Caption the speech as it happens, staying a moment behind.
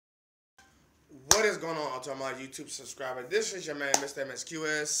What is going on to my YouTube subscriber? This is your man, Mr.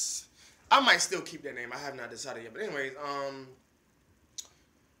 MSQS. I might still keep that name. I have not decided yet. But anyways,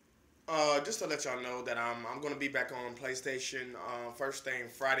 just to let y'all know that I'm gonna be back on PlayStation first thing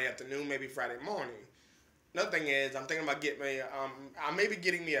Friday afternoon, maybe Friday morning. Another thing is I'm thinking about getting me I may be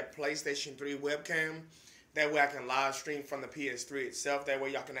getting me a PlayStation 3 webcam. That way I can live stream from the PS3 itself. That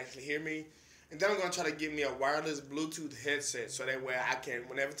way y'all can actually hear me. And then I'm going to try to get me a wireless Bluetooth headset so that way I can,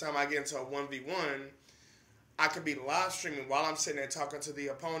 whenever time I get into a 1v1, I can be live streaming while I'm sitting there talking to the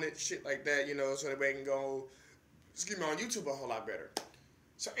opponent, shit like that, you know, so that way I can go, excuse me, on YouTube a whole lot better.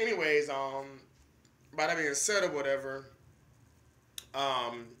 So anyways, by that being said or whatever,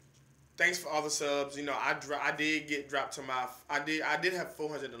 thanks for all the subs. You know, I did get dropped to my, I did have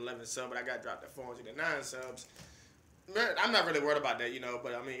 411 subs, but I got dropped at 409 subs. I'm not really worried about that, you know,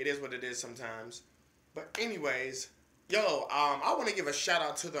 but I mean, it is what it is sometimes. But anyways, yo, I want to give a shout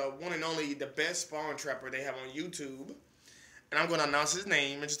out to the one and only, the best spawn trapper they have on YouTube. And I'm going to announce his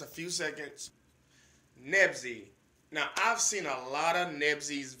name in just a few seconds. NEBZEI. Now, I've seen a lot of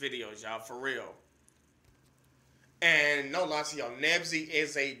NEBZEI's videos, y'all, for real. And no lie to y'all, NEBZEI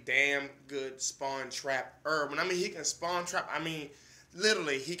is a damn good spawn trapper. When I mean he can spawn trap, I mean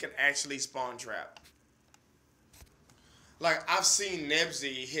literally he can actually spawn trap. Like, I've seen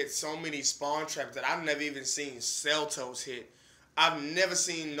NEBZEI hit so many spawn traps that I've never even seen Celtos hit. I've never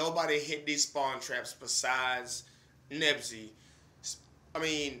seen nobody hit these spawn traps besides NEBZEI. I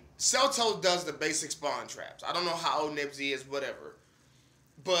mean, Celtos does the basic spawn traps. I don't know how old NEBZEI is, whatever.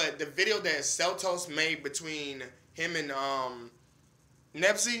 But the video that Celtos made between him and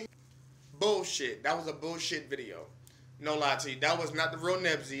NEBZEI, bullshit. That was a bullshit video. No lie to you, that was not the real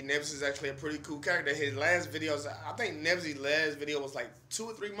NEBZEI. NEBZEI is actually a pretty cool character. His last videos, I think NEBZEI's last video was like 2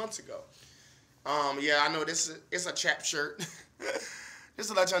 or 3 months ago. Yeah, I know it's a chap shirt. Just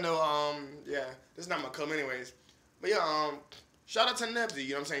to let y'all know, yeah, this is not my color anyways. But yeah, shout out to NEBZEI, you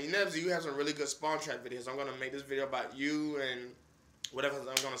know what I'm saying? NEBZEI, you have some really good spawn trap videos. I'm gonna make this video about you and whatever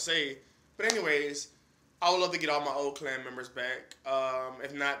I'm gonna say. But anyways, I would love to get all my old clan members back.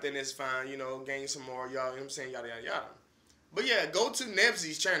 If not, then it's fine, you know, gain some more, y'all, you know what I'm saying, yada yada yada. But yeah, go to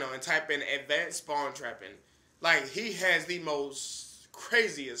NEBZEI's channel and type in advanced spawn trapping. Like, he has the most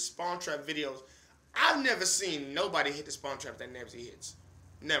craziest spawn trap videos. I've never seen nobody hit the spawn trap that NEBZEI hits.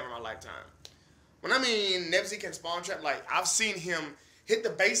 Never in my lifetime. When I mean NEBZEI can spawn trap, like, I've seen him hit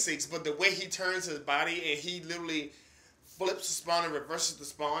the basics, but the way he turns his body and he literally flips the spawn and reverses the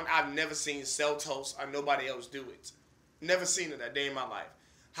spawn, I've never seen Celtos or nobody else do it. Never seen it a day in my life.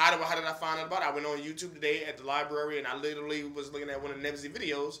 How did I find out about it? I went on YouTube today at the library and I literally was looking at one of NEBZEI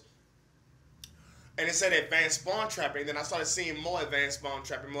videos and it said advanced spawn trapping. And then I started seeing more advanced spawn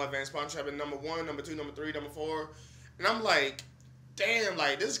trapping, number 1, number 2, number 3, number 4. And I'm like, damn,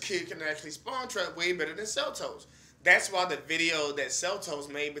 like this kid can actually spawn trap way better than Celtos. That's why the video that Celtos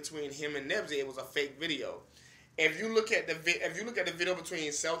made between him and NEBZEI, it was a fake video. If you look at the video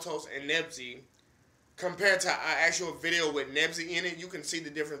between Celtos and NEBZEI, compared to an actual video with NEBZEI in it, you can see the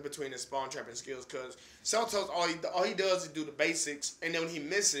difference between the spawn trapping skills. Because Celtos, all he does is do the basics, and then when he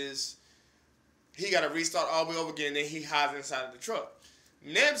misses, he got to restart all the way over again, and then he hides inside of the truck.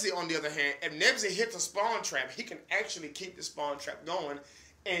 NEBZEI, on the other hand, if NEBZEI hits a spawn trap, he can actually keep the spawn trap going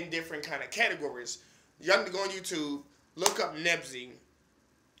in different kind of categories. Y'all need to go on YouTube, look up NEBZEI,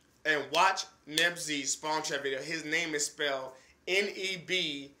 and watch NEBZEI's spawn trap video. His name is spelled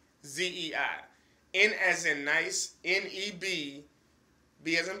NEBZEI. N as in nice, N-E-B,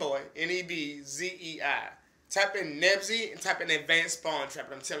 B as in boy, N-E-B-Z-E-I. Type in NEBZEI and type in advanced spawn trap.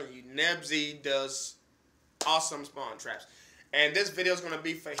 I'm telling you, NEBZEI does awesome spawn traps. And this video is going to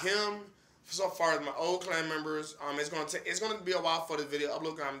be for him, so far as my old clan members. It's going to be a while for this video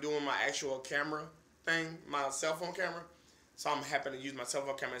upload. I'm doing my actual camera thing, my cell phone camera. So I'm happy to use my cell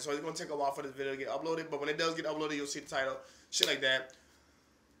phone camera. So it's going to take a while for this video to get uploaded. But when it does get uploaded, you'll see the title, shit like that.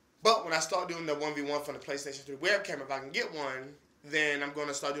 But when I start doing the 1v1 from the PlayStation 3 webcam, if I can get one, then I'm going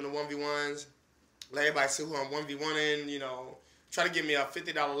to start doing the 1v1s. Let everybody see who I'm 1v1ing, you know. Try to get me a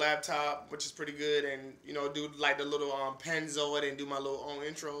 $50 laptop, which is pretty good, and, you know, do like the little Panzo it and do my little own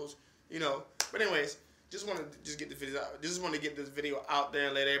intros, you know. But anyways, just want to get the video out. Just want to get this video out there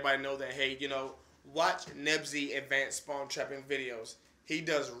and let everybody know that, hey, you know, watch NEBZEI advanced spawn trapping videos. He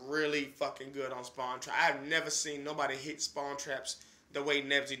does really fucking good on spawn trap. I've never seen nobody hit spawn traps the way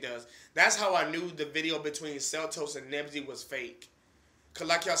NEBZEI does. That's how I knew the video between Celtos and NEBZEI was fake. Cause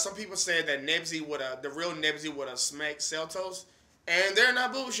like y'all, some people said that the real NEBZEI would have smacked Celtos, and they're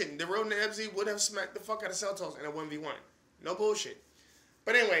not bullshitting. The real NEBZEI would have smacked the fuck out of Celtos in a 1v1. No bullshit.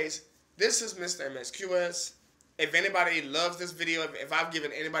 But anyways, this is Mr. MSQS. If anybody loves this video, if I've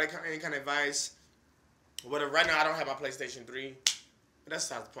given anybody any kind of advice, whatever. Right now, I don't have my PlayStation 3. But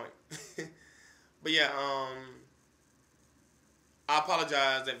that's not the point. But yeah, I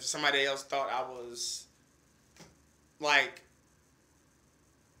apologize if somebody else thought I was, like,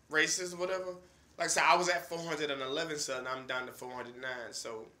 racist or whatever. Like I said, I was at 411, so and I'm down to 409.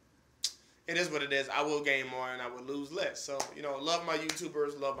 So it is what it is. I will gain more and I will lose less. So, you know, love my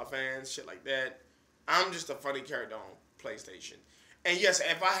YouTubers, love my fans, shit like that. I'm just a funny character on PlayStation. And yes,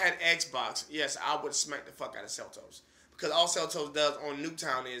 if I had Xbox, yes, I would smack the fuck out of Celtos. Because all Celtos does on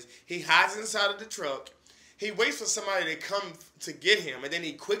Nuketown is he hides inside of the truck. He waits for somebody to come to get him, and then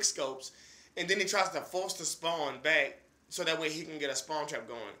he quick scopes, and then he tries to force the spawn back so that way he can get a spawn trap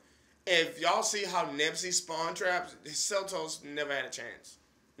going. If y'all see how NEBZEI spawn traps, Celtos never had a chance.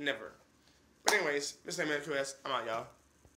 Never. But anyways, Mr. MQS, I'm out, y'all.